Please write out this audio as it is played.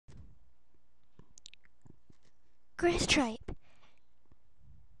Gray Stripe.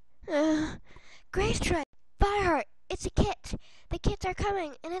 Gray Stripe. Fireheart, it's a kit. The kits are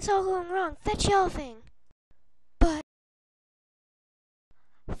coming, and it's all going wrong. Fetch Yellowfang. But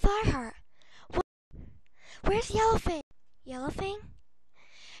Fireheart, where's Yellowfang? Yellowfang?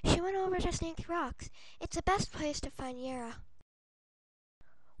 She went over to Snake Rocks. It's the best place to find Yara.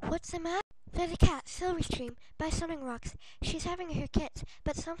 What's the matter? There's a cat, Silverstream, by Sunning Rocks. She's having her kits,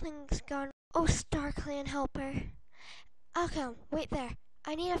 but something's gone. Oh, StarClan, help her. I'll come. Wait there.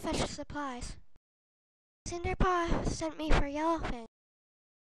 I need to fetch the supplies. Cinderpaw sent me for Yellowfang.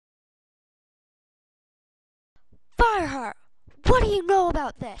 Fireheart! What do you know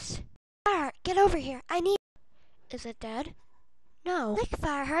about this? Fireheart, get over here. I need... Is it dead? No. Lick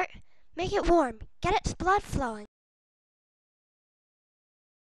Fireheart. Make it warm. Get its blood flowing.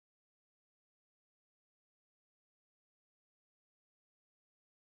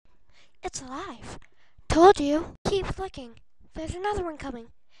 It's alive. Told you. Keep flicking. There's another one coming.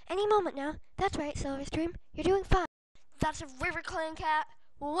 Any moment now. That's right, Silverstream. You're doing fine. That's a River Clan cat.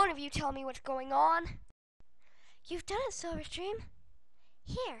 Will one of you tell me what's going on? You've done it, Silverstream.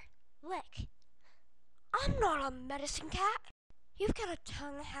 Here, lick. I'm not a medicine cat. You've got a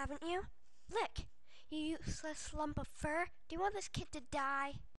tongue, haven't you? Lick. You useless lump of fur. Do you want this kid to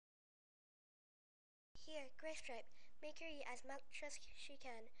die? Here, Gray Stripe. Make her eat as much as she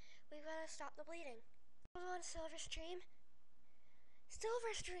can. We've got to stop the bleeding. Hold on, Silverstream.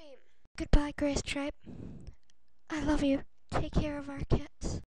 Silverstream! Goodbye, Gray Stripe. I love you. Take care of our kits.